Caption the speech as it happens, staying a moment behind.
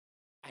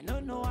I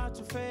don't know how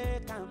to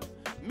fake them.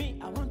 Me,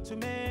 I want to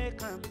make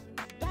them.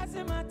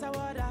 Doesn't matter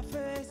what I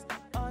face,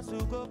 us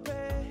who go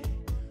pay.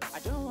 I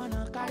don't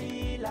wanna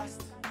carry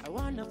last. I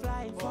wanna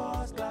fly in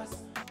first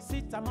class.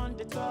 Sit, I'm on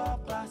the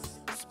top class.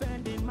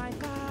 Spending my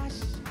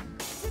cash.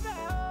 Sibe,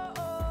 oh,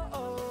 oh,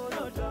 oh,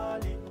 no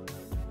darling.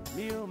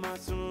 Me, oh, my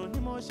son, ni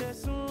mo she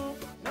soon.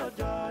 No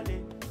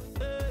darling.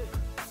 Hey,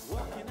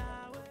 walking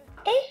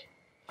away.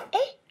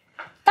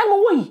 Tell me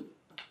what?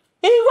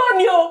 Even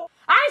you.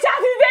 I'm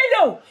Shaffy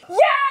Bello.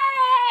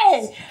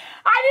 Yay!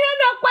 I didn't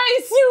know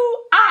praise you.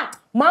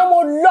 Mama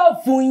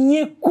love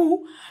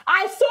you.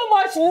 I so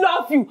much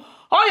love you.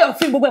 All your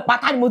film gbogbo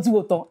pata ni mo ti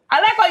wò tán. I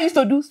like how you used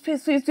to do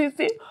space.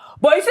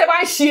 But you say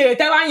man shit,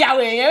 tell man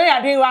yawe, you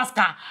are doing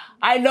rascal.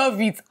 I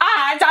love it.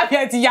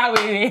 Champion ti yawe.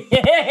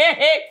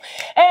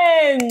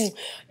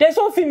 There's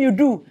one film you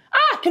do.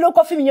 Kilo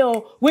ko film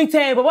yo. Wait,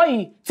 baba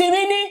yi.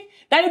 Timini,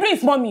 that you do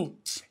is mommy.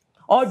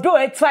 Although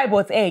I try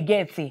but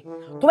get it.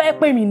 To ba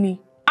pe mi ni.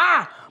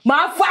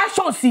 Ma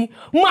fashion si,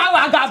 ma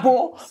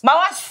wagabo, ma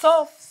wa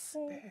soft.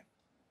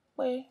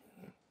 Wait.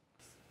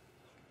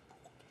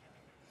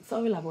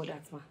 Sorry about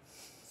that, man.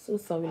 So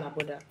sorry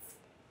about that.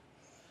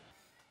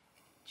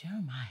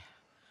 Jeremiah,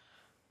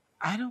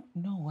 I don't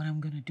know what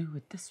I'm gonna do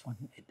with this one.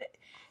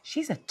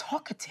 She's a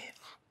talkative.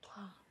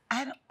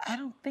 I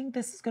don't think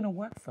this is gonna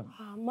work for me.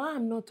 Ma,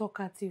 I'm not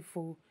talkative.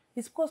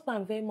 It's because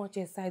I'm very much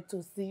excited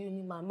to see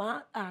you,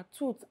 Mama.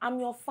 Truth, I'm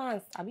your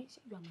fans. I mean,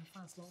 you are my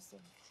fans, also.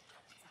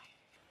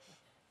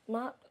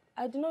 Ma,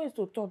 I do not used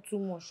to talk too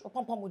much.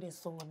 Pom with the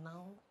song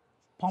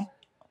now.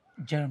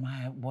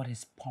 Jeremiah, what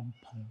is pom?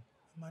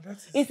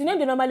 It's the name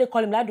they normally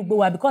call him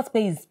Ladugbowa because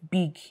pay is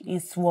big,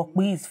 his work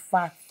is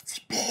fat.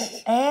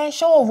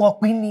 Sure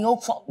work ni.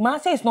 Ma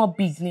say it's not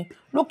big.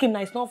 Look him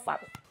now, it's not fat.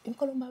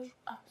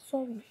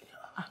 Sorry.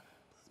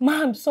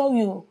 Ma, I'm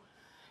sorry.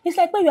 It's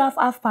like when you have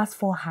half past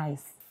 4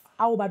 eyes.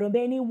 I don't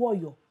be any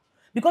warrior.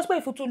 Because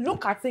if you to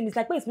look at him, it's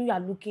like when it's me you are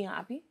looking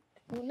at.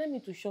 Let me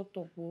to shut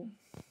up.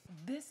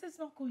 This is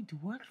not going to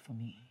work for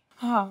me.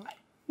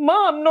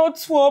 Ma, I'm not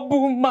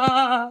trouble,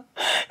 ma.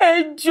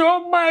 Enjoy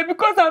my,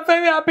 because I'm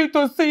very happy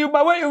to see you,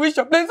 but when you wish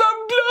your place of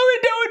glory,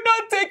 they will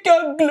not take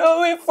your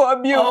glory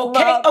from you,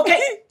 ma.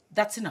 Okay.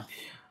 That's enough.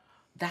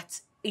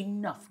 That's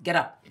enough. Get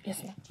up.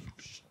 Yes, ma'am.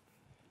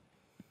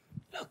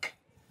 Look,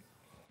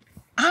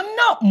 I'm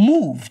not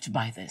moved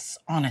by this,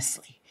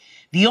 honestly.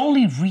 The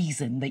only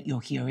reason that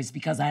you're here is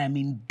because I am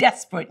in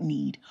desperate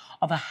need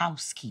of a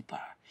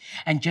housekeeper.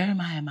 And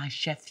Jeremiah, my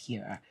chef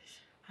here,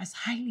 has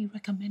highly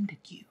recommended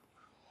you.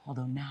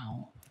 Although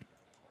now,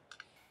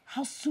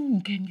 how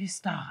soon can you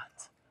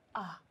start?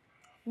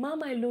 Ma,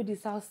 my load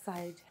is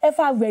outside.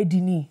 Ever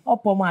ready ni?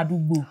 Okay.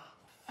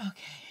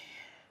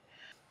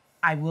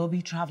 I will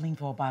be traveling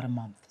for about a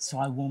month, so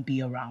I won't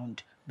be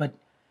around. But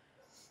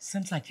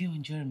seems like you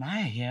and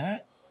Jeremiah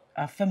here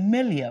are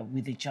familiar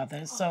with each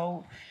other,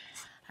 so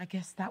I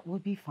guess that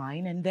would be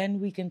fine. And then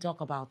we can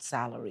talk about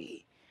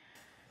salary.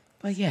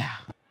 But yeah.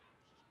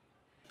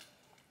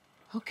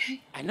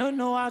 Okay. I don't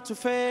know how to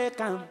fake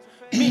them.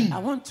 Me, I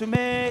want to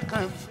make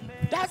them.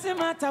 Doesn't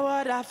matter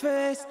what I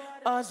face,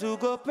 us who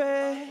go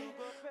pay.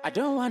 I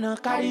don't wanna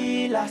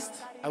carry last.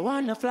 I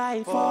wanna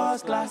fly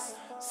first class.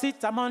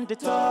 Sit, I'm on the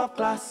top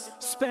class.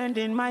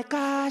 Spending my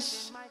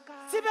cash.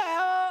 Sibe,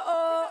 oh,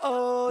 oh,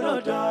 oh, no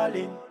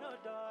darling.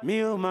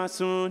 Me, oh, my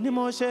son, ni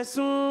mo she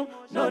soon.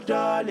 No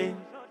darling.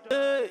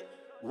 Hey,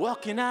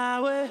 walking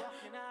away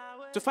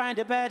to find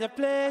a better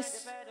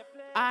place.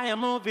 I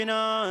am moving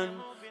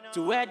on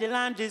to where the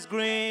land is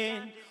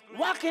green.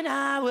 Walking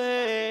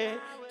away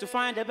to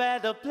find a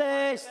better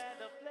place.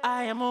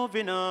 I am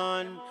moving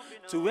on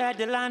to where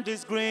the land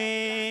is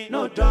green.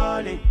 No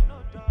darling.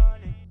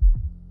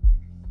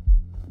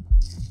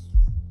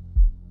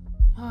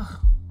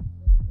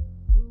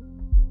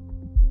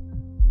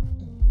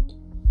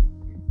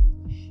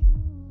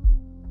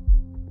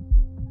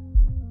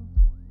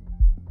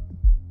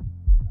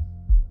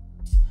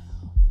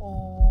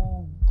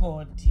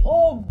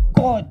 Oh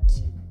God.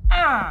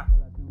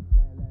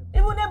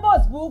 Even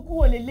neighbors buku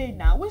olele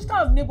now. Which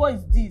kind of neighbor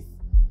is this?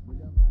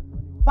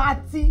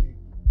 Party.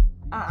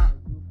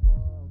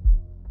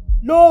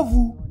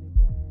 Love.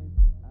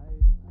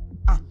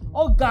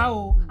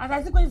 As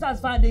I see when it's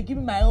fine, they give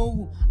me my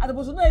own. As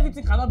opposed to know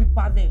everything cannot be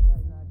perfect.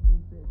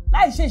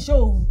 Like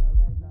show.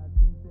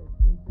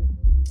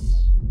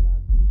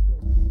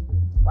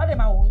 What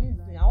am I only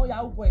saying? All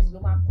your boys no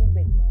man come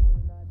back.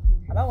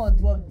 I don't want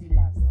drug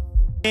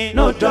dealers.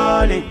 No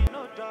darling.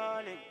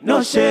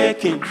 No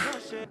shaking.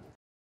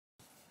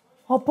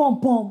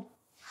 Pom.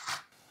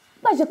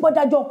 Which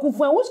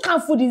kind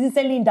of food is he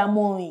selling in the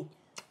morning?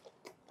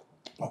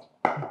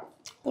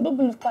 I don't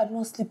believe I did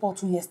not sleep all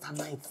 2 years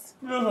tonight.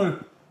 No.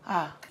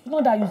 You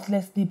know that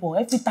useless sleeper.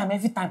 Every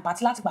time,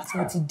 party last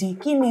day.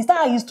 Kini, is that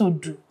how I used to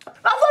do? That's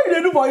what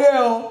you do for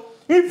you.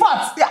 In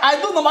fact, I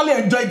don't normally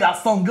enjoy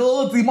that song.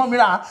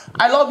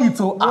 I love it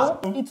too.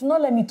 It will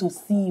not let me to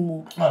see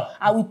him.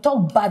 I will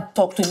talk bad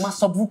talk to him. Why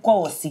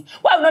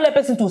will not let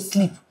person to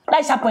sleep?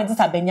 Like Shaffy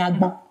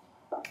Agbon.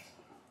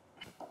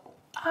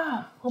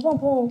 Let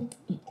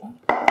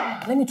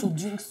me to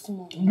drink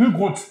small. Drink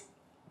what?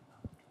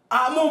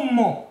 No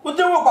more. But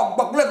you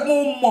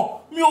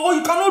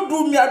cannot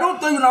do me. I don't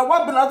tell you now.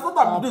 What been I thought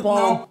I'm doing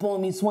now?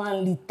 It's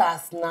 1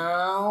 liter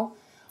now.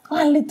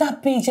 1 liter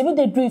page. Maybe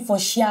they do it for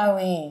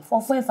sharing.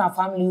 For friends and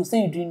family, you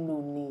say you didn't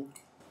know me.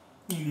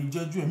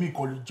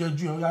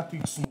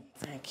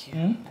 Thank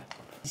you.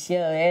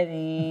 Sure,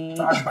 ready.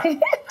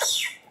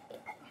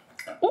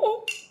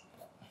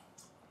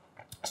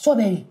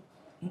 Strawberry.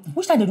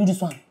 Which time they do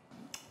this one?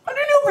 I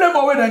didn't you play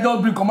for when they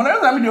just bring come on.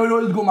 I mean they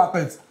always go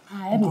market.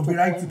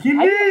 Copyright.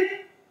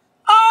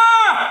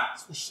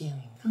 So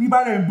sharing.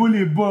 Anybody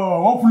bully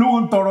ball. One flow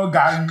on toro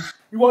gang.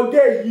 You will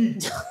get ye.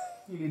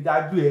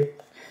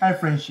 High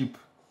friendship.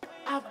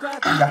 I've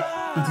got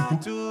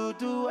to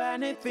do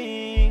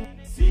anything.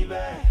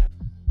 Sibe.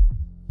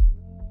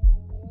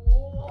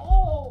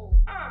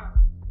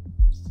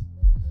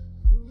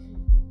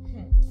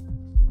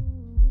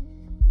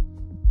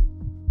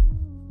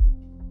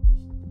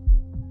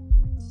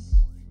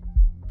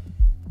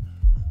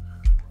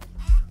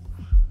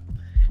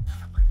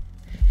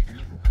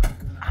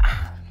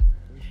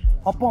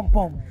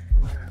 Pom.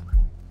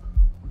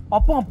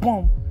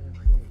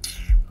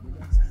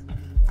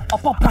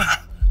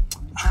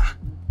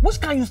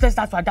 Which can useless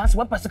that for dance?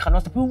 One person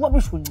cannot stop you. What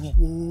we should need?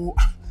 Oh,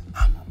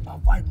 I'm a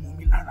wipe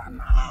mommy Lara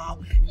now.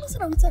 You know, say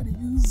that they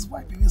use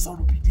wipe away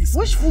sorrow be this.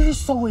 Which foolish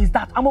sorrow is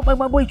that? I'm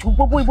my boy.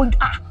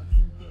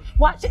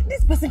 What?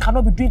 This person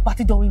cannot be doing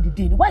party during the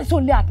day. Why is it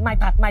only at night?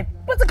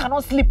 Person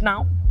cannot sleep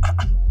now.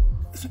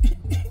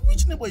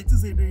 Which neighbor it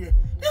is there?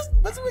 This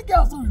person we get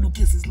out of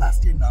relocate since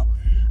last year now.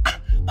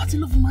 Party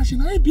love machine,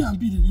 Airbnb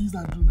they use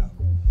that do now.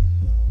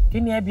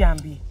 Can you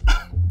Airbnb?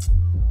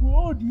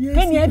 Oh, yes.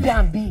 Can you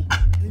Airbnb?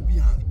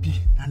 Airbnb,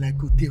 I like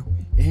hotel,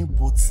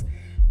 but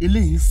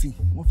Elaine see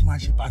what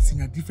machine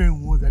passing at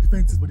different ones, at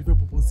different things for different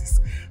purposes.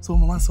 So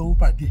mama saw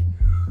per day.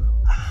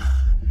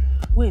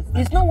 Wait,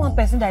 it's not one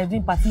person that is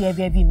doing party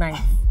every night.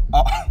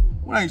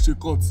 When I should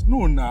cut,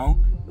 no now.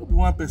 Not be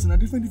one person,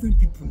 different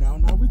people now.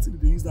 Now wait till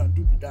they use that and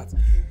do be that.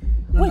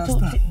 You wait,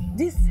 understand? So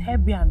this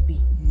Airbnb,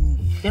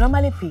 they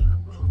normally pay?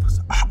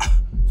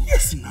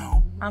 Yes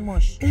now. How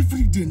much?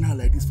 Every day now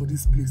like this for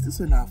this place. This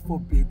one a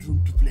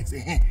 4-bedroom duplex.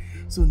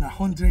 So now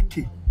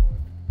 100K.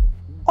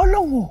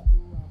 Olongo.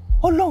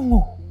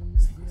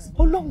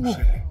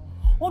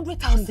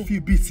 100,000.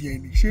 Few bits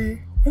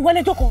here. When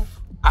they talk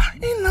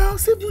now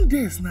 7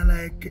 days now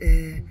like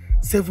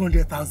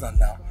 700,000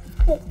 now.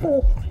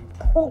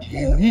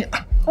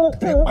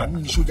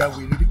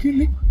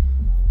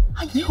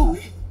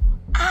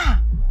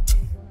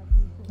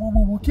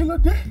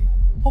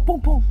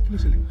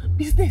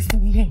 Business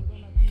here.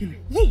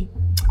 Yeah.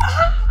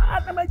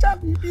 My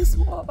job is this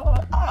one.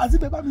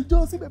 Sibe ba mi jo.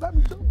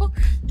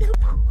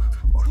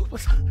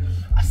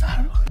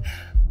 Asaro.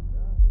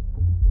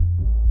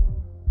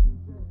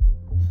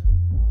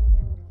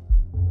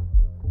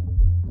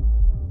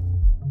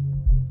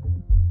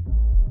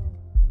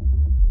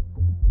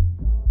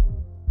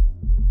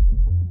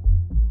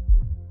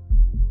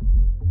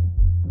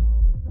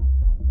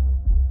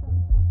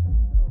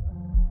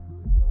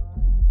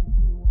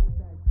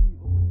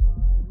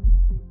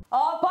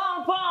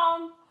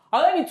 Pom.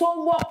 Ọ̀rẹ́ mi tó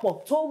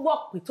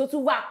work with tó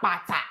tún wà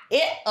pàtà.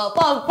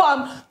 Pom.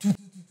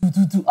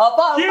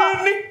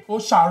 Kini? Ó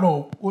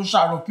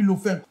ṣàrọ̀ kí ló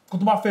fẹ́. Kó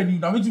tó bá fẹ́ ni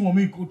na wetin wan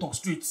make go talk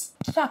straight.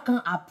 So I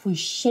can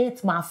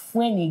appreciate my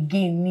friend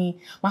again ni.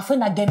 My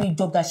friend that gave me a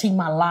job that changed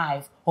my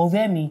life.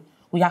 Ọ̀rẹ́ mi,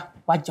 ó yá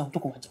wá jẹun,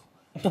 jókòó.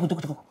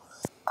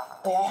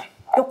 Oya,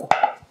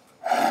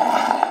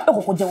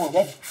 jókòó kó jẹun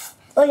ọ̀rẹ́ mi.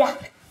 Ó yá.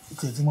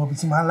 Tí mo bí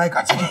tí máa like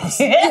àti jókòó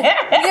sí.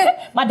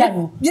 Má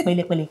dànù,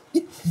 pẹ̀lẹ́.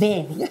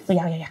 Bẹ́ẹ̀ ni, ó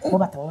yá, wọ́n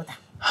bàtà.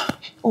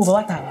 Ó bọ̀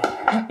bàtà ni.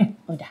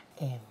 Ó dà,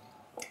 I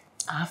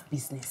have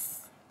business.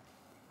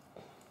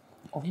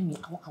 Ọ̀rẹ́ mi, I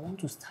want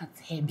to start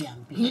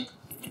Airbnb.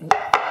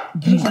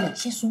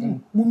 Ṣé sùúrù,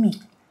 mummy,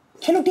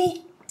 kí ló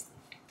dé?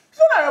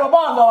 Ṣé náà yẹ bàbá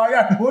àgbà wáyé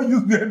àti wọ́n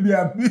use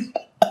Airbnb?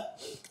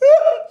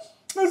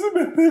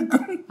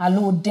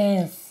 Hello,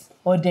 dance.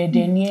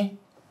 Ọ̀dẹ̀dẹ̀ ni ẹ́.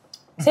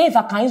 Say if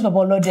I can use Baba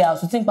Olode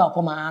house, you think I'll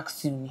come and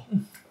ask you?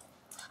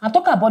 I'm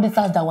talking about the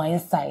house that were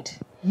inside.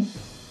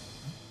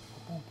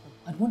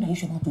 I wonder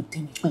if you want to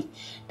tell me, wait,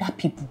 that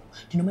people,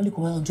 they normally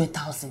go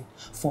 100,000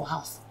 for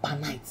house per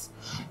night.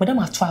 But them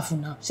are travel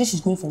now. Say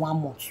she's going for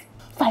 1 month.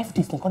 5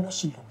 days,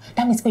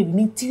 that means we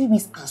need 3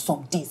 weeks and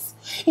some days.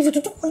 If you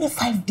do only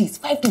 5 days,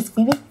 baby,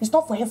 it's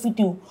not for every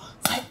day.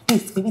 5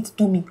 days, baby, to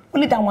do me.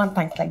 Only that one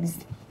time like this.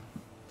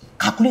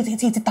 Calculate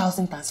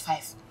 80,000 times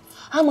 5.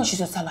 How much is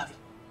your salary?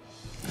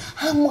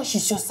 How much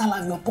is your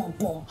salary, your pom?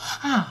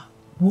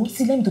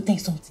 See, let me to tell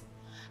you something.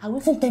 I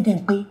will even tell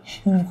them, pay, you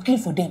will be cooking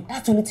for them.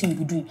 That's the only thing you'll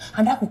be doing.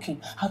 And that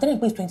cooking, I'll tell them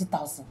pay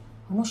 20,000.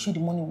 I'll not share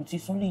the money with you.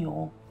 It's only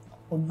your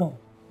own. No.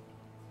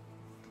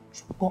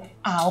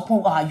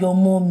 Your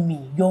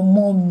mommy.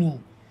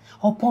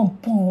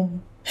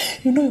 Pom.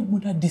 You know your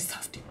mother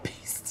deserves the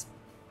best.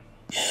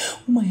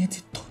 My head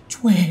is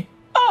touch where.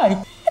 My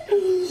life.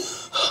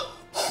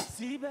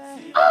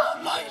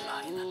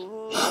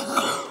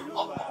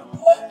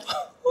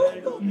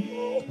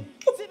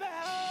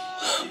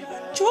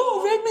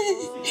 Joe,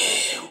 Remy.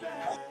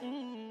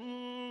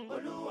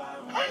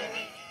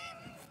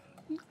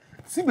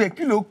 Sibe,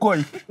 kí ló kọ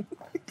yìí?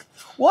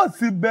 What's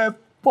Sibe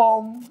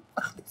Pom?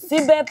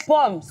 Sibe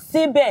Pom,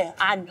 Sibe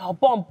and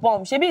Pom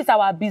Pom. Shebi is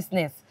our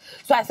business.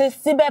 So I say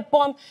Sibe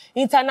Pom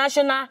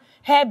International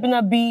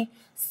Airbnb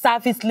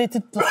Service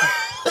Limited.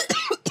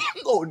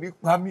 Oh,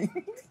 Nick Mami.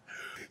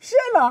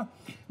 Shena,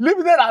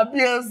 limited and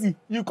PLC.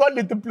 You call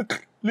it the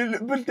boutique.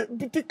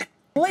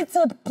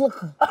 Little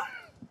plug.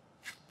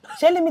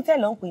 She limited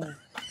long queen.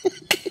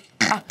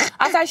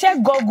 As I check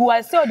Google,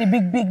 I see all the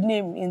big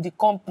name in the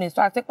company.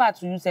 So I take part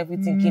to use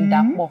everything in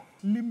that more.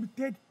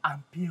 Limited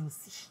and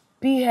PLC.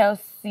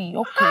 PLC,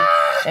 okay.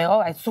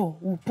 All right, so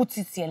we'll put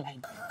it here like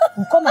this.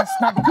 We'll come and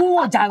snap.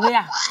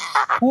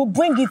 We'll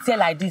bring it here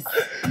like this.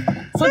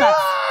 So that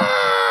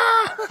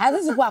as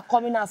these people are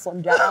coming out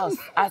from their house,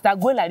 as they're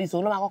going like this,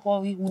 we'll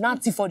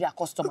not see for their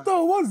customers.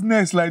 So what's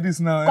next like this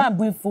now? Go and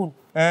bring phone.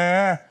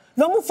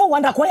 No move for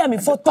one that acquire me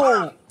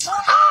photo.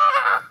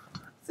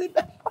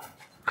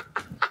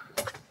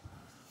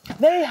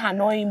 Very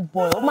annoying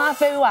boy. My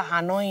favorite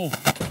annoying.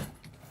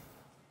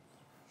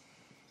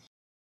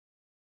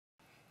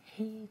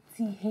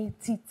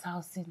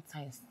 80,000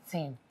 times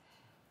 10.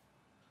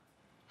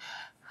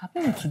 I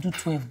plan to do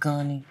 12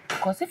 Ghani.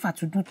 Because if I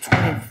to do 12...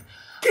 What's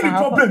the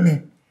problem,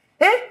 man?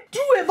 Do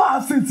you ever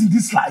have sense in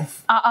this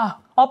life?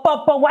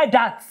 Why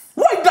that?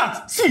 Why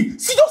that? See,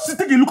 just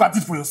take a look at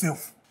it for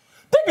yourself.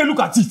 Take a look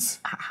at it.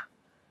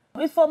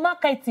 It's for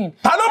marketing.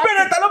 Talo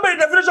bere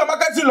definition of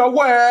marketing lo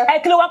wo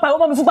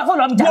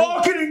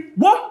kidding?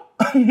 What?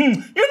 You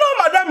know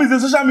madam is a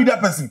social media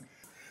person.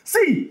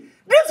 See,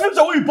 this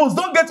picture when you post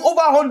don't get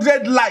over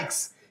 100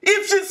 likes.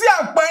 If she see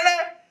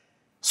Akpere,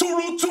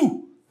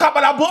 Surutu,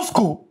 Kabala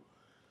Bosco,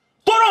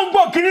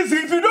 if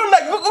you don't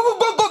like,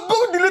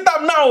 go delete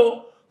them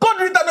now. Go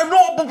delete them.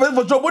 No one pay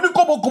for job. When you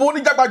come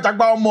on,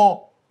 jagba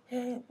more.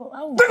 Go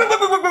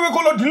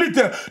delete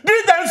them.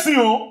 Delete them, see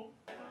you.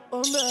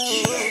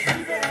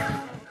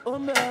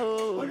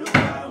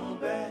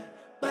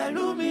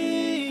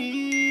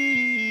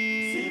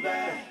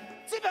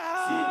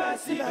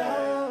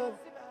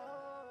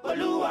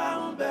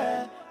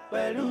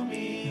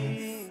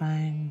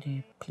 Find a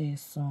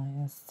place on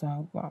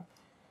Instagram.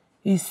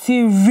 Is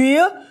he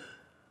real?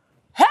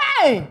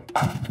 Hey!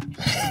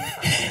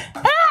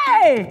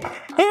 Hey!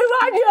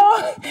 Iradio!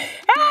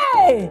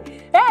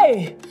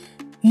 Hey!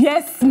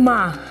 Yes,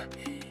 ma.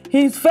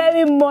 He's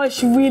very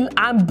much real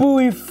and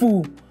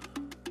beautiful.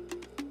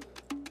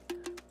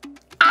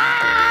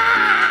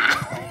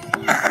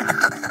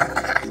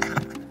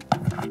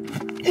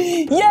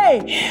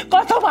 Yay!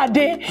 Customer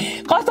day!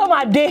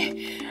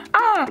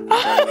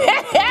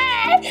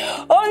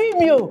 Orí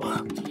mi o.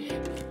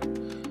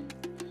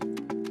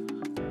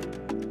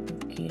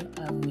 Okay, I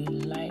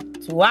will like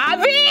to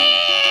have it.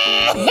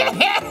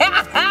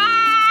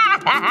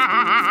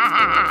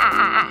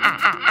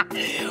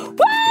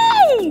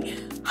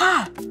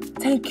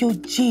 Thank you,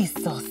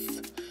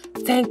 Jesus.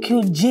 Thank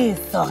you,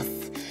 Jesus.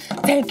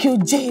 Thank you,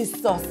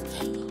 Jesus.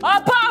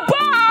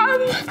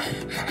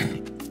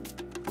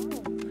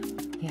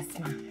 Yes,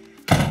 ma'am.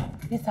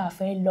 These are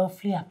very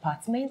lovely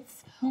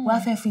apartments. We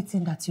have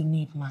everything that you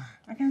need, ma'am.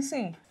 I can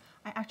see.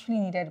 I actually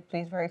needed a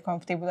place very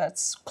comfortable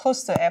that's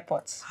close to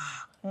airport.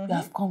 You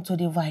have come to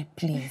the right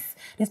place.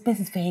 This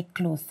place is very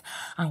close.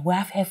 And we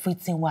have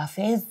everything. We have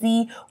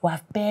AC, we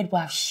have bed, we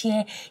have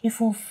chair,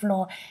 even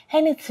floor,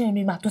 anything you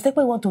need, ma'am. To say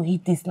we want to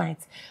eat this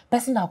night,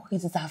 person that will cook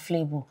it is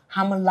available.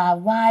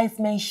 Yhemolee, rice,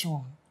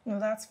 mention. No,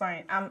 that's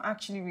fine. I'm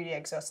actually really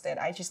exhausted.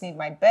 I just need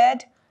my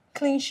bed,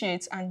 clean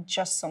sheets, and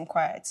just some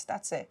quiet.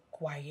 That's it.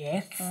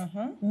 Quiet?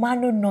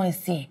 Man, no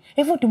noise here.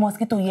 Even the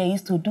mosquito here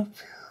used to do.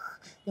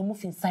 They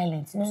move in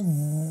silence.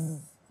 No.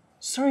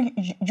 Sorry,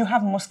 you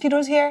have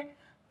mosquitoes here?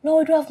 No,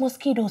 we don't have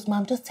mosquitoes,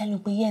 ma'am. Just telling you,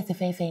 but here is a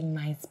very, very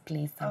nice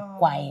place and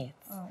quiet.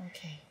 Oh,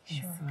 okay.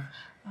 Yes, Sure. ma'am.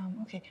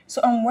 Okay.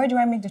 So, where do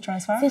I make the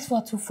transfer?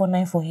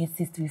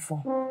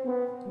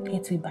 642494863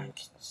 Gateway Bank.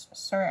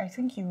 Sorry, I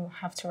think you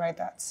have to write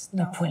that.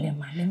 No problem,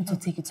 ma'am. Let me to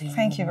take you to your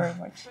Thank you room, very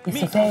ma'am. much.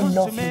 It's a very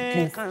lovely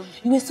place.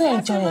 You will so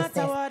enjoy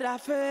yourself.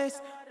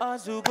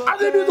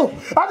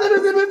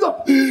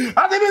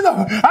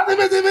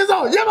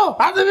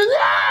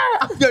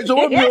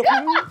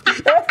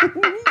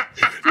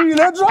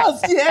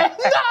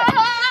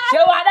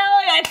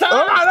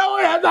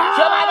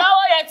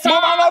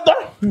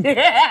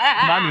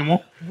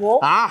 Whoa,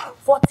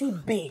 40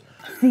 bay.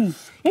 See,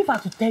 if I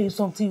have to tell you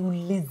something, you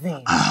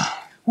listen.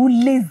 Who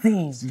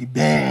listen? Sibe.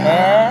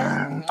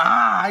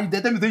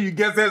 They tell me that you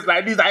get sense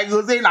like this. I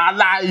go say I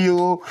lie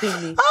you.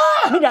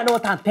 Me that know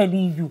what I'm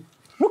telling you.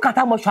 Look at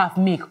how much you have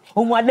made.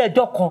 On one leg,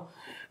 Joko.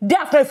 Day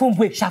after phone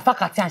break, Shaffy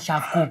and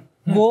Shaffy.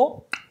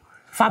 Go.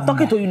 If I'm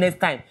talking to you next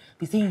time,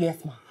 be saying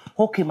yes, ma.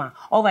 Okay, ma.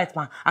 All right,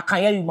 ma. I can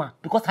hear you, ma,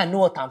 because I know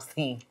what I'm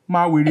saying.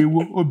 Ma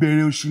werewo,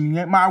 obere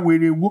oshiniye, ma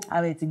werewo.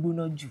 I will take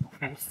no you.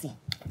 We'll see.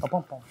 Do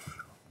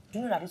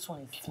you know that this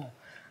one is small?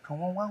 I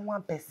want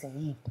one person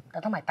here.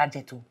 That's not my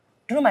target, too.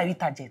 Do you know my real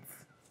target?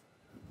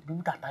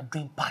 people that are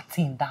doing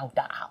party in that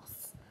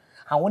house.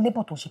 And when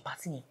neighbor to she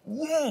party,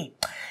 yeah.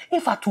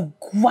 If I to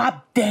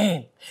grab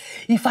them,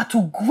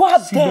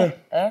 Sibe.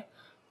 eh?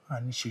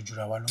 Ani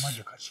shejura wa lo ma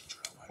je ka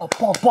shejura wa.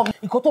 Pop.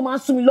 You got to man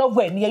sue me love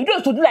when you don't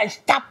have to do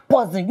like tap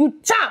person. You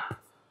tap.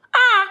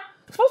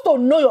 You're supposed to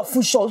know your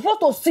vision. You're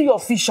supposed to see your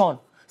vision.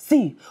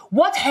 See,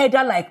 what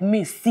header like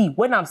me see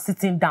when I'm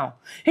sitting down.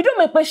 You don't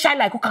make me shine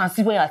like you can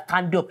see when you're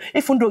standing up,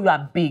 even though you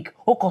are big.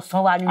 Okay,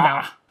 someone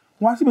now.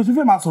 Wọ́n sì bẹ̀ tún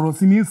fẹ́ máa sọ̀rọ̀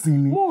sí mi nsìn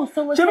ni.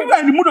 Ṣé bíbá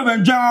ẹni mood of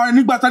enjoy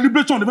nígbà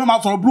celebration lè fẹ́ máa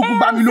sọ̀rọ̀ burúkú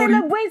bá mi lórí.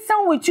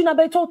 Celebration with you na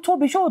better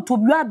Toby, show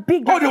Toby, you are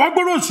big. Ó dẹ̀ wá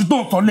gbọ́dọ̀ òṣì tó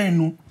ń sọ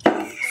lẹ́nu.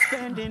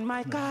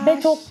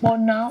 Better for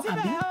now,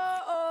 Abi.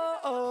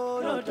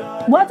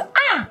 What?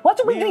 What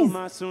do we do?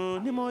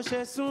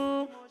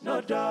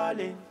 No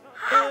darling.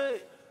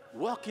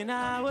 Walking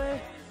away.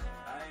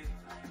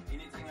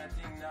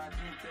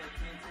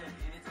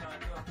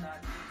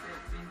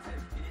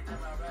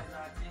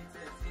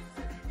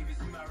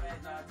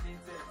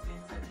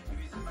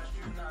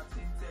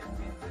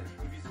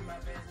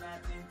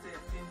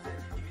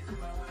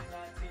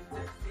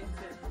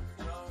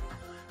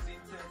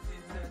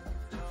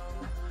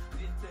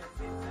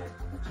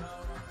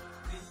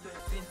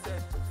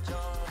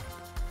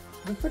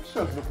 The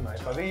pictures look nice.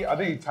 Are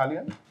they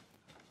Italian?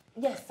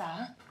 Yes,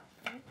 sir.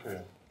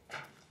 Okay.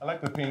 I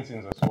like the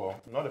paintings as well.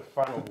 I'm not a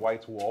fan of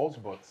white walls,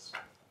 but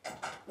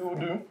it will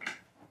do.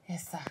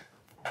 Yes, sir.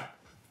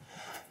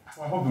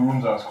 I hope the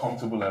rooms are as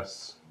comfortable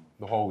as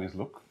the hallways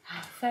look.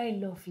 Very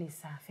lovely,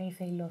 sir. Very,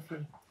 very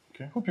lovely.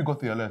 Okay. Hope you got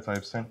the alert.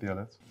 I've sent the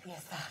alert.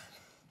 Yes, sir.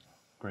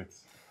 Great.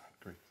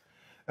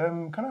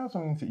 Can I have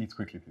something to eat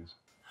quickly, please?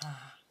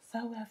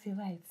 Sir, we have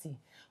variety.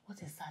 What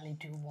does Sally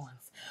do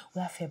once?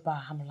 We have a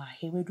bar, hamla,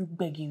 we do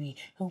beggy,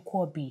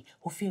 unkobi,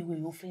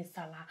 ofewe, ofe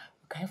sala.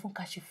 We can even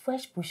catch a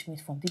fresh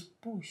bushmeat from the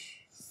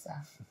bush, sir.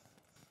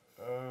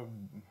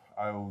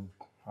 I'll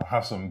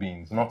have some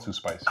beans, not too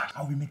spicy.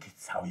 How we make it,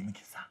 sir?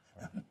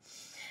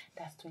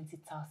 That's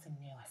 20,000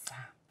 naira, sir.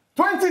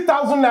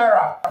 20,000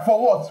 naira!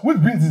 For what? Which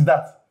beans is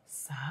that?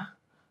 Sir,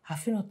 I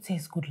feel not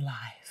taste good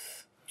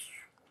life.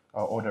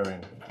 I'll order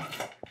in.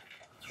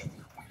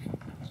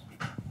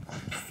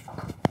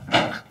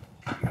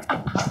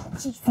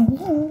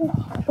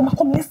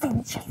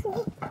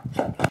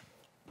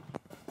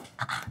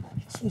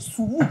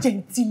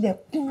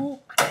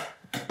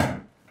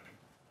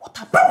 What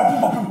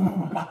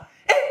happened?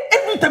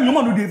 Every time your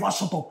man no dey ever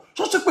shut up,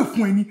 just check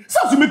for any.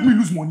 Sounds you make me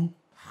lose money.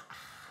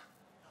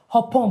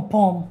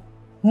 Pom,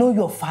 know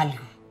your value.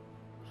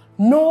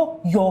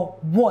 Know your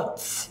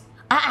worth.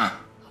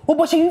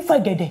 But you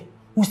forget there.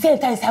 We say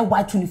enter inside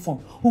white uniform.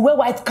 We wear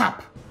white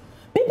cap.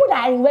 People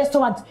that are in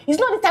restaurants, it's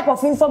not the type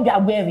of uniform they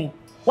are wearing.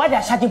 Why they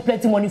are charging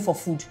plenty money for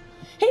food?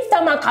 If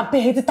that man can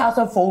pay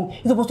 80,000 for home,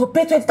 he's supposed to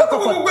pay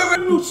 20,000 for. Wait,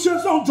 no, share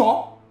some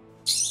job.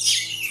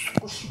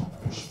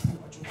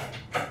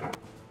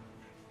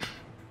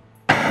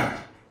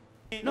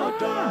 No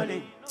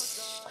darling.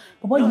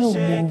 But what you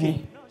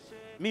mean?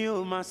 Mi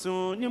ò mà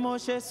sùn ni mo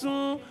ṣe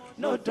sùn.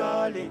 No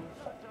darling.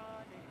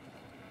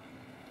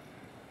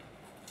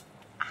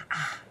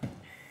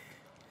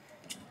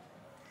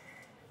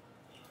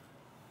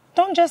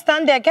 Don't just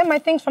stand there. Get my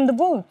things from the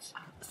booth.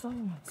 Sorry.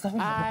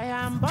 I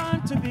am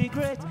born to be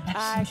great.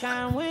 I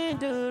can win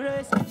the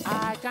race.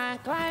 I can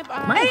climb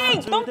Hey,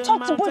 onto don't the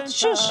talk to mountain boots.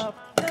 Shush. top.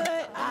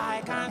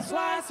 I can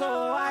fly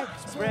so high,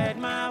 spread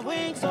my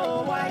wings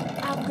so wide.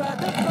 I've got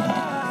the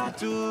power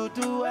to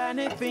do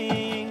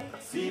anything.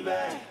 Sibe.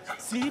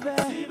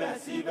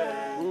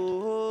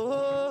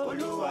 Oh,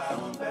 Olúwa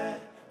ń bẹ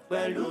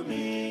pẹ̀lú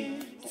mi.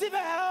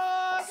 Sibe.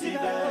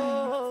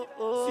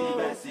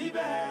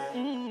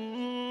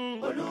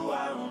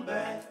 Olúwa ń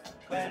bẹ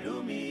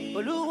pẹ̀lú mi.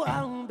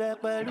 Olúwa ń bẹ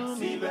pẹ̀lú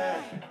mi.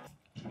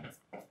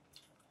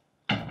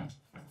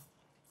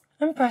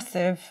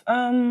 Impressive.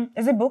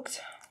 Is it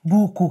booked?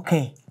 Book,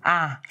 okay.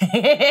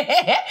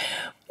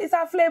 It's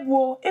a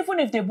flavor. Even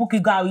if the book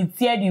is go, I will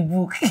tear the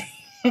book.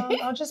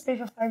 I'll just pay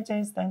for 5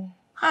 days then.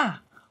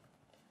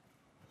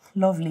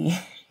 Lovely.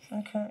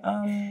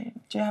 Okay.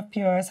 Do you have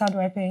POS? How do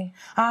I pay?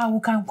 We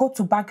can go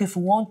to bank if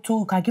you want to.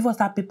 You can give us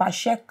that paper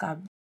check.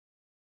 Okay.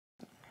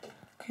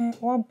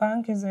 What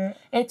bank is it?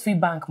 83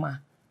 bank, ma.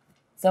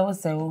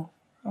 00.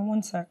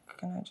 1 sec.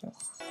 Can I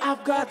just?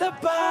 I've got the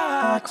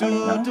power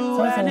to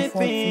do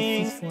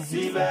anything.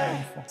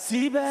 Sibe.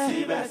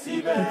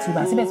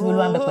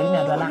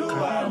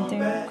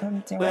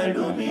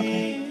 Pẹ̀lú mi.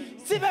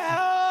 Sibe.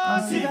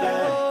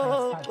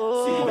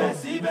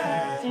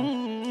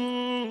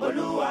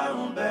 Olúwa ń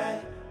bẹ.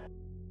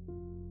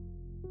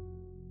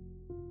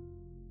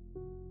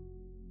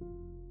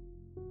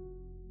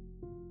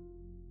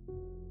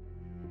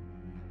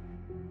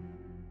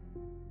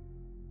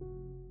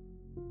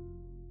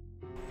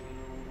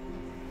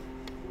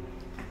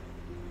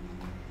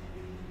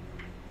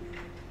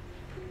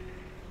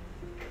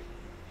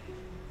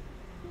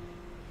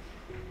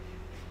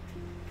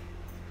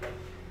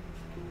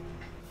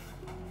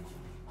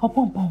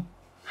 Pom.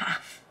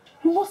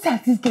 You must say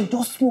at this girl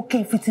just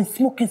smoking,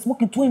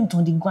 throwing it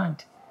on the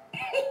ground.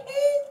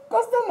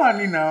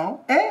 Customer now.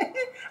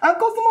 And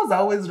customers are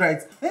always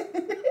right.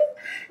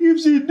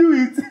 If she do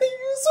it,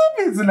 you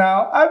sweep it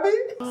now, Abi.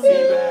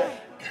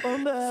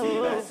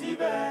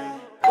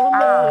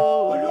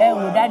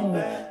 Daddy,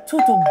 true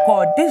to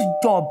God, this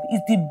job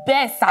is the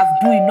best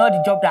I've doing, not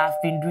the job that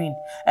I've been doing.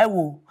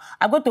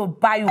 I'm going to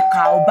buy you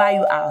car, buy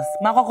you house.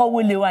 Makoko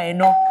will lewa, you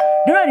know.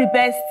 Do you know the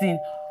best thing?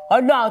 Oh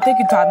no, I'll take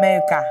you to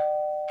America.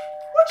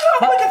 What's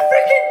wrong with the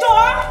freaking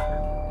door?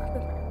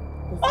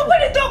 Open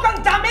the door,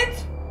 goddammit!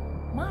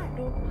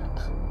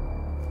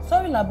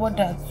 Sorry about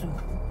that too.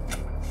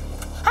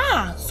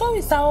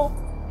 Sorry, Sao.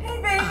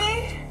 Hey,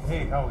 baby.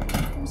 Hey, how are you?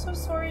 I'm so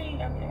sorry.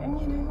 I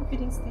hope you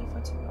didn't stay for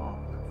too long.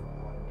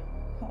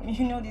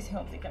 You know this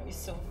health can be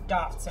so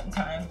daft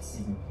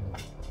sometimes.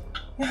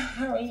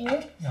 How are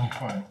you? I'm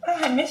fine.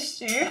 I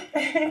missed you.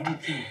 Me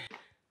too.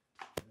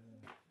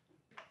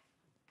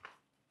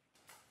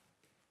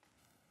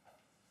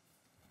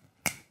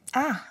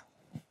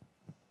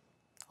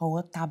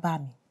 What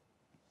tabami?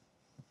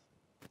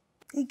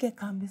 It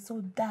can be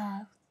so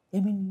daft.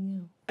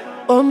 Sibe,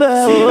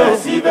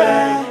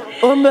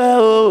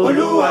 Bello.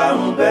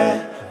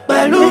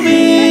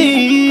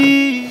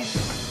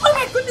 Oh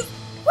my goodness,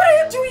 what are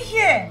you doing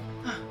here?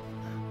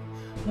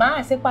 Ma,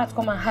 I said,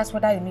 come and ask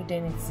whether you need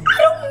anything.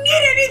 I don't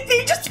need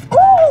anything, just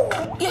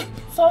go! Yeah,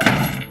 so. Oh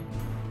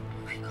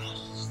my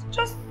gosh,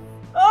 just,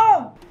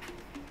 oh!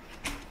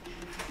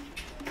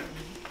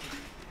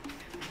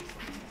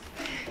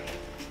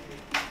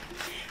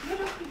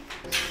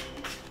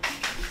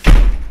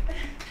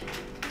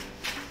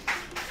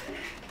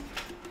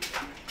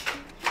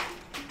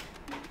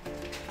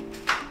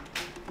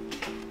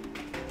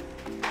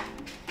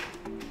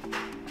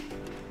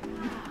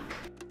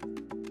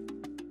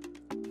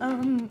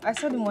 I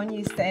saw the money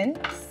you sent,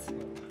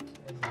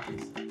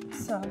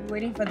 so I'm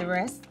waiting for the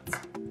rest.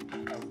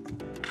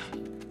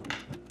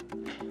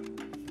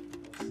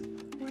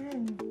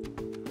 When?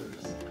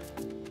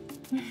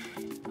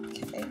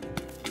 Okay.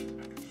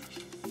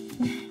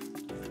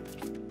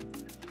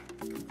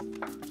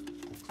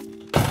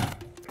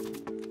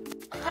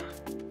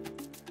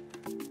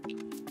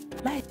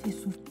 Light is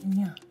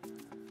souvenir.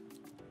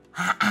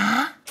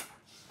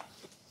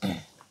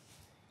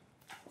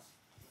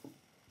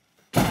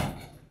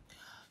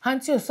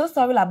 Auntie, so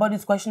sorry about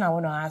this question I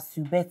want to ask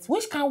you, but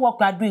which kind of work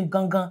you are doing,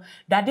 Gangan,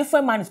 that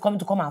different man is coming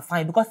to come and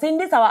find? Because in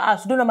this our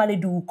house, we don't normally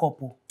do hookup.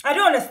 I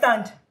don't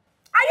understand.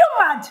 Are you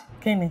mad?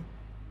 Kenny.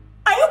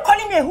 Are you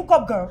calling me a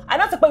hookup girl? I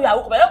don't think we are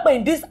hookup. I don't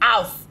in this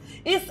house.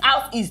 This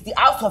house is the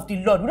house of the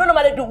Lord. We don't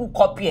normally do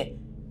hookup here.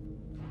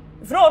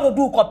 If you don't want to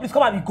do hookup, please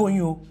come and be going,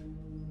 yo.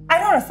 I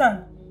don't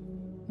understand.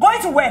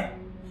 Going to where?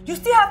 You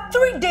still have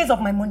 3 days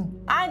of my money.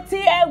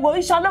 Auntie,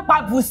 you shall not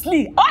buy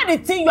Busli. All the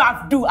things you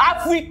have to do,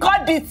 I've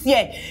recorded this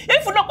year.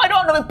 If you don't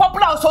want to be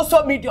popular on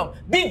social media,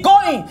 be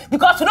going.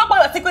 Because you don't know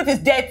your secret is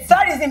dead.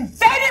 That is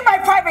invading my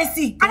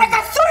privacy. And I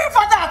can sue you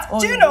for that.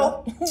 Do you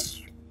know?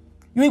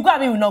 You will go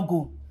and you will not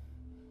go.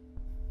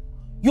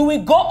 You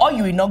will go or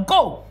you will not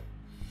go.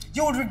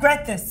 You will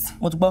regret this.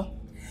 What are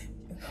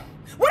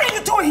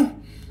you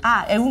doing?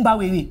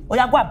 Wait. Oh,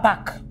 yeah, go and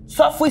back.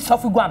 Softly,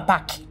 go and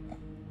back.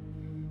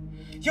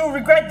 You will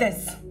regret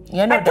this.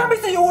 I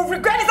promise you will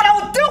regret this and I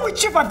will deal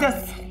with you for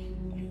this.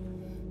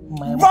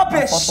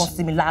 Rubbish. That's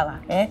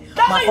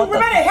why you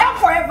remain in hell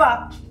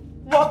forever.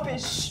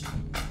 Rubbish.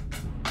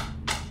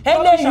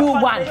 Hele you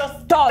one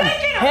tall.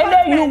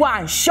 Hele you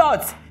one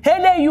short.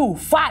 Hele you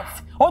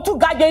fat. Otu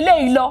gaje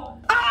ile ilo.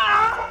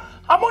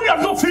 Amoni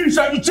has not finished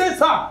and you chase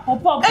her.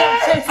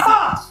 Chase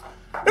her.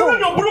 Even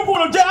your Bruno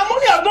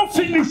Amoni has not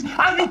finished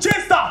and you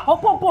chase her.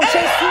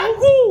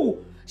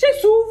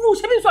 She's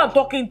who I'm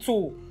talking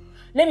to.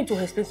 Let me to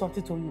explain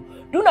something to you.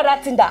 Do you know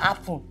that thing that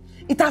happened?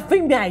 It has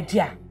been my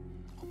idea.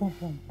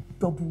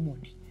 Double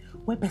money.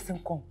 When person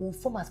come, we'll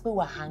form as we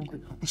were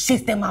hungry. We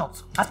chase them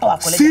out after our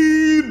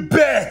collection.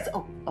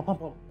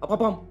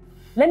 Sibe!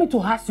 Let me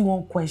to ask you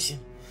one question.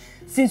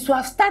 Since you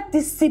have started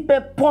this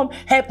Sibe pump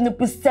help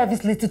nipple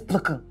service little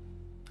plucker,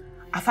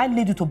 have I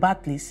led you to a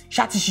bad place?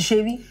 Shati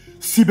Shishevi?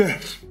 Sibe!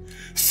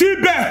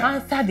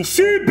 Answer the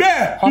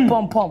Sibe!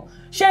 Pump.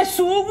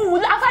 Shesu,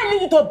 have I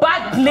led you to a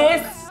bad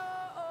place?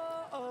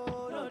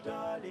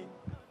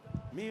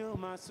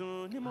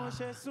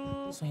 This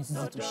one is easy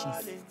to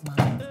chase.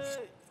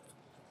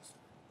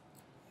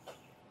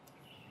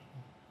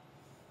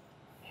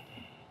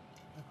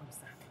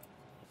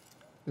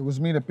 It was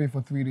me that paid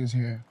for 3 days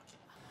here.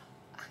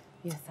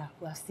 Yes, sir.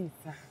 We have seen,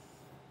 sir.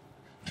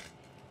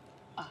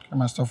 Get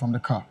my stuff from the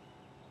car.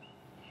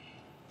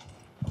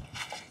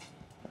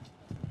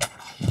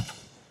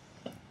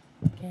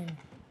 Again.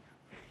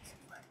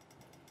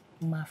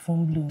 My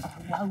phone blew.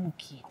 Why would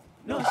you?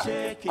 No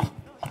shaking.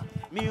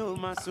 No,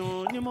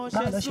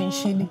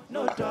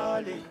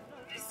 darling.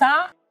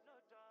 Sir?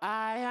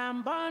 I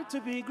am born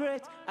to be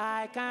great.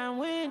 I can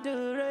win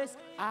the race.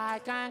 I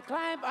can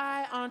climb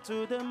high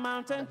onto the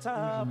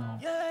mountaintop.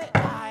 Yeah,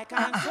 I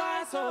can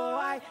fly so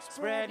high.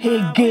 Spread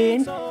my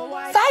wings so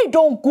wide. Side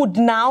don't good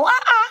now.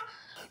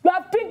 You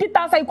have drink it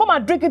outside. Come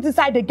and drink it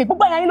inside again.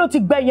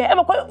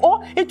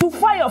 Oh, it will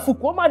fire for.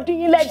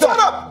 Shut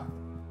up!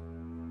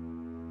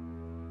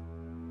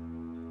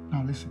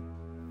 listen.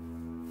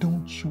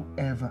 Don't you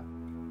ever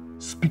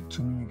speak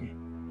to me again.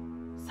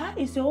 Sir,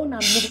 it's your own. I'm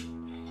looking.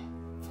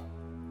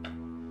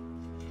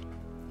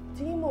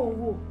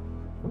 Timo,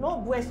 no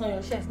boys on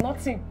your chest,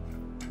 nothing.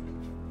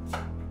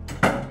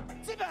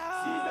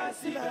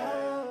 Sibe,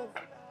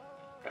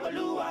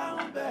 Oluwa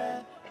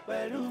unbe,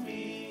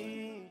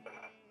 pelumi.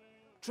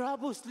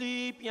 Trouble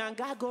sleep,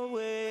 yanga go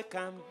wake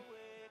am.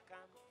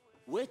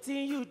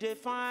 Waiting you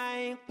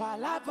define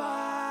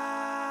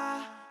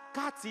palava.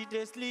 Catty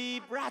they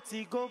sleep,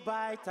 ratty go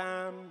bite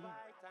am.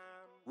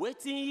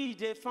 Waiting you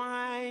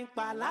define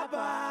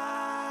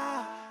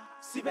palava.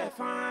 Sibe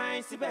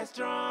fine, Sibe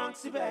strong,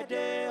 Sibe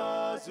de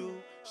ozu.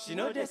 She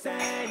know they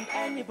send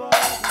anybody.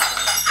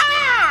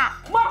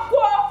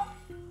 Makwo!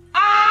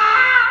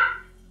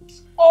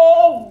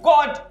 Oh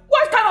God!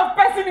 What kind of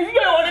person is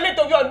you on the list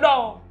of your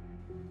law?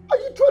 Are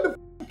you trying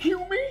to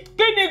kill me?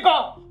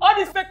 Kinigo! All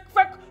this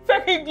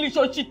fake English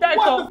or shit. Why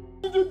the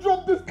did you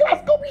drop this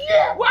glass cup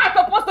here? Why am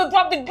I supposed to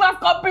drop the glass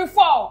cup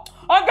before?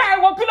 Okay,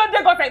 what kilo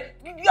they got say?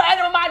 You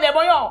ain't mad,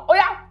 boyo. Oh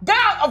yeah, get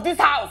out of this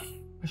house.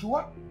 You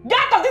what? Get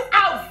out of this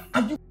house.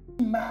 Are you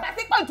mad? I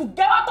think I'm to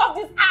get out of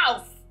this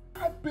house.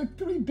 I paid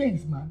 3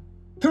 days, man.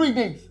 3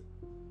 days.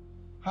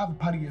 Have a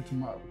party here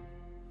tomorrow.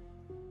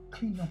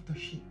 Clean up the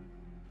shit.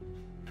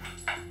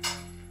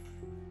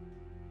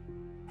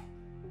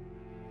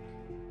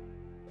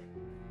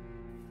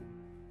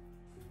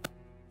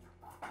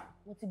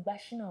 Mo ti gba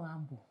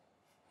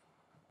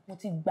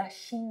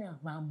Shina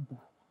Rambo.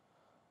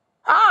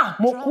 Ah,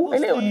 Moku,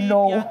 ele oni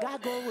lọ.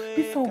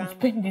 This one will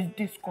spend this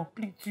days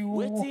complete.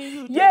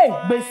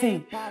 Yeah,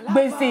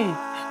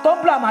 gbèsè.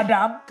 Don't blame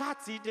madam.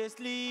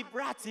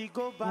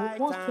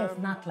 Once you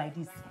snack like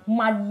this,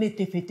 man le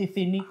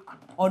tefe ni.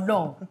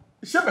 Ọlọ́run.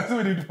 Shey person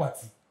wey dey do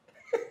party.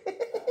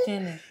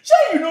 Kini?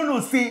 Shey you no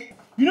know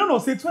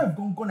say 12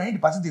 gone na the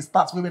party dey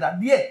start wey that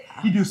there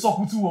he dey suck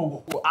with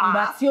wo.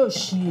 Ìgbà tí ó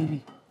ṣìrì.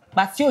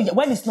 But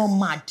when it's not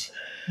mad.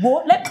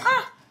 But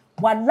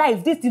what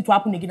life, this thing to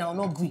happen again, I will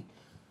not agree.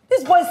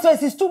 This boy's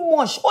stress is too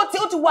much. Oti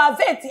was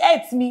it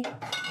hates me.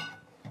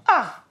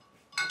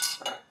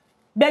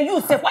 Then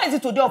you say, why is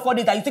it today or 4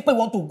 days that you think we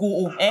want to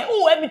go home?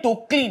 Who help me to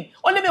clean?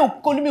 Only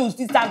me will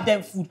still serve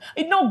them food.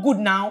 It's not good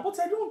now. But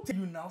I don't tell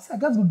you now. Say I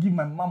just go give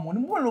my mom money.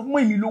 Mo lo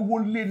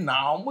won't lay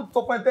now. Mo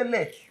tó pẹ́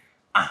tẹ́lẹ̀.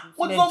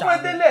 Mo tó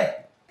pẹ́ tẹ́lẹ̀.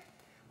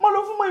 Mo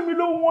lo fún mo mi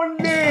lo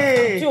won't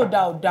lay. Tí ó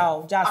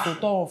dá, just to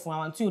tọrọ fún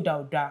àwọn tí ó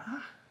dá.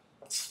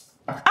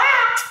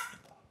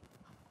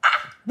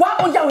 Why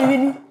oh yeah, we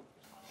ni?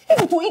 If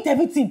you to eat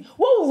everything,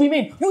 what will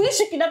remain? You eat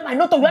chicken that I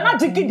not you are not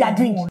drinking their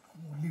drink.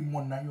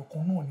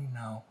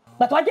 Now.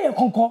 But why dey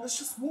konko? It's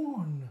just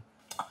one.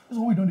 That's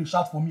why we don't dey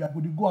shout for me. I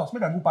go house.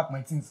 Make I go pack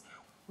my things.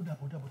 Boda.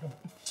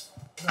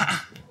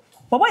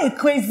 Baba you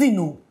crazy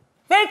no.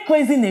 Very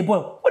crazy neighbor.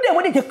 What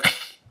they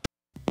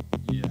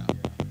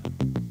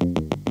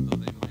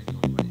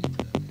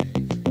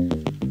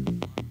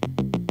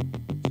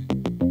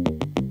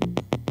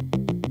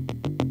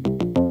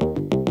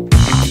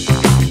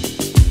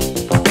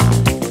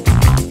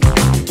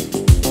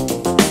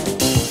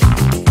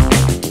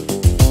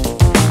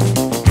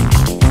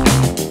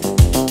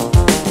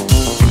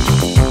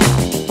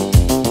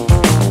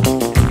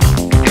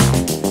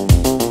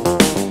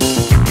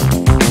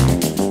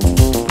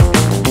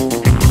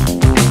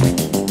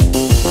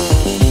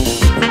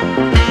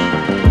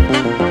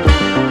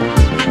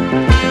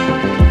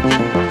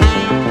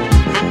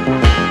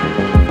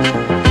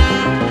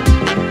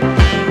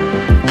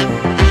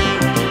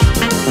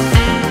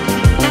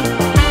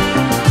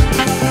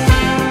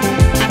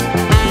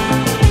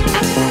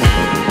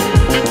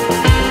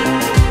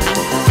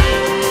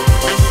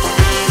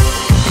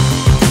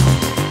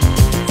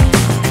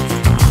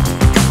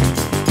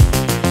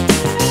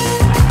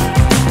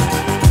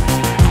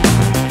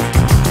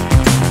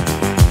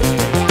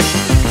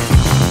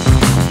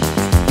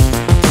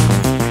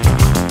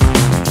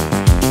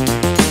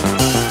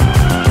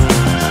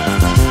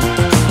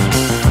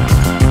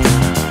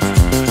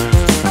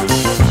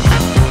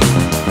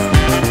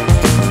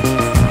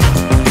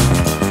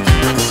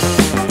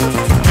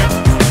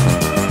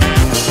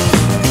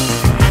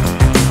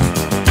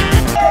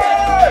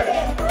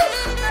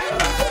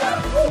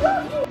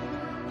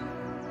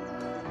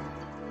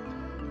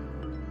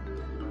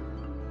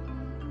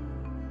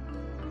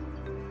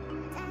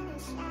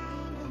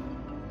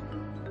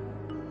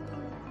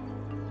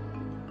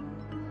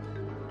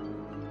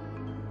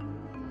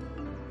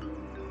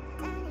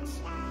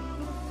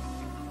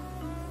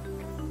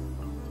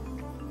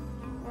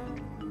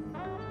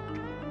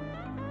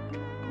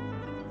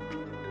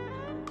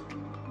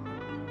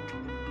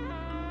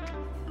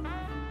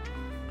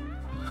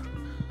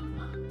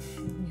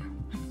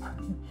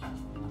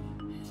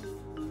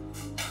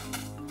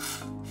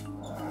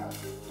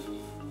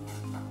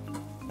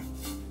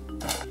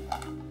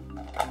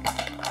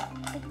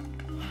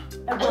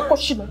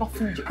She will not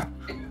feed you.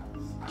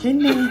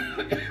 Kenny.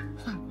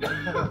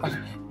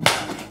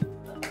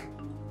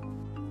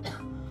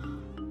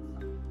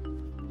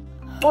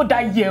 Oh,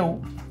 that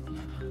yell.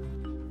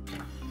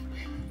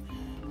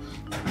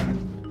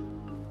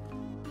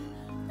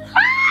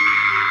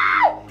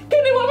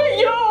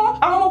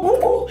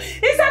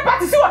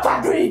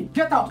 brother doing?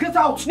 Get out, get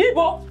out!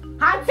 Nibo,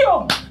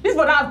 Auntie, this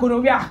brother has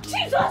gonorrhea.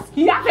 Jesus!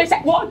 He has to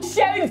check what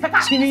sharing is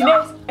better in He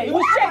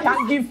will share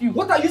and give you.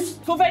 What are you...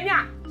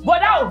 Souvenir. But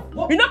now,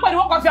 you know when you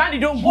walk off your hand, you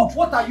don't move.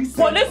 What are you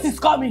saying? Police is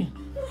coming.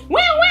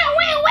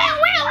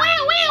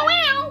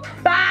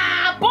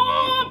 Ba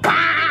boom,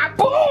 ba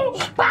boom,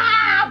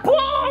 ba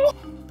boom.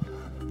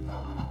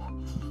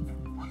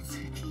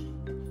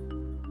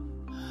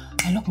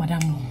 I lock madam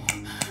room.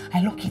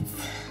 I lock it.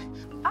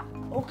 Ah,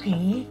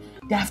 okay.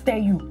 They after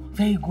you.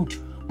 Very good.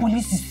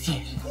 Police is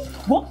here.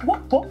 Walk.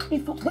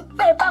 If you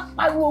ever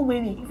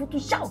if you to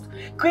shout,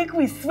 quick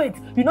with sweat,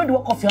 you know the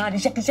work of your hand.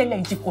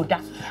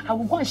 I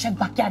will go and check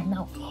backyard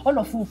now. All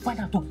of you will find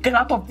out to get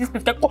out of this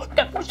place. Come on.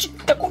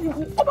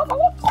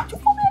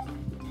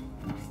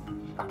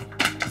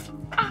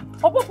 Ah,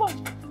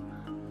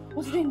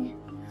 what's the name?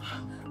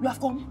 You have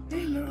come.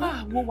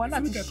 Ah, what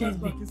are you saying?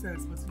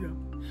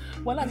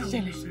 What are you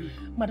saying?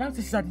 Madam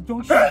says at the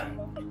junction.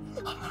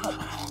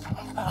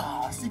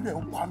 Sibe,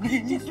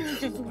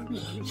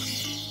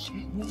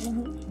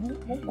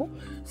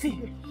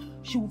 see,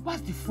 she will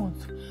pass the front.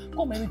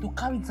 Come and to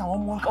carry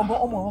some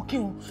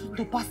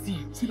to pass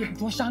here.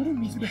 Don't handle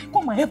me.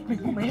 Come and help me.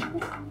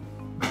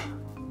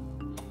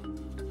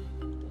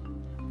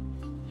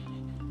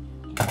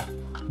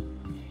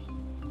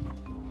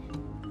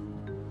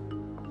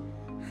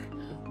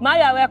 Ma,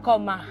 you are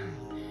welcome, ma.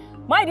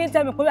 Ma, you didn't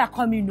tell me where you are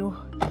coming, no.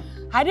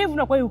 I didn't even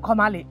know where you come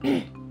early.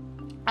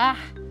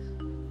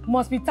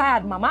 Must be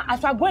tired, Mama.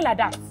 As you are going like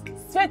that,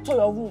 straight to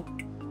your room.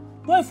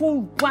 Don't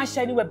even rush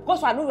anywhere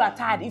because I know you are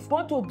tired. If you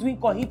want to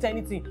drink or eat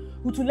anything,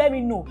 you to let me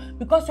know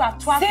because you are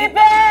traveling.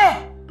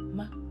 Sibe!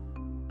 Ma.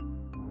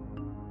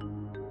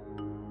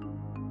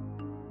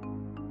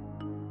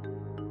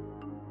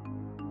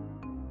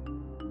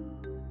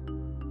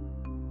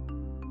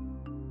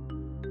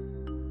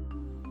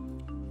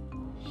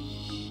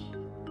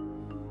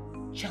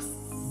 Just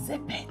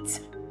zip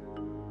it.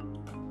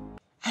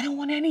 I don't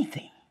want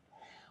anything.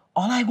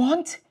 All I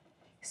want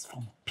is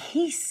from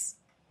peace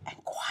and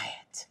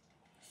quiet.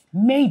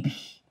 Maybe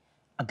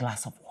a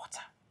glass of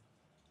water.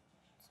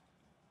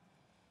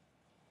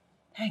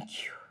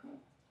 Thank you.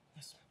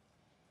 Yes,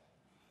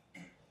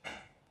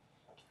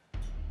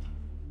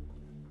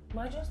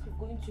 Ma, just be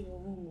going to your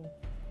room.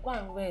 Go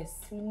and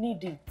rest. You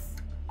need it.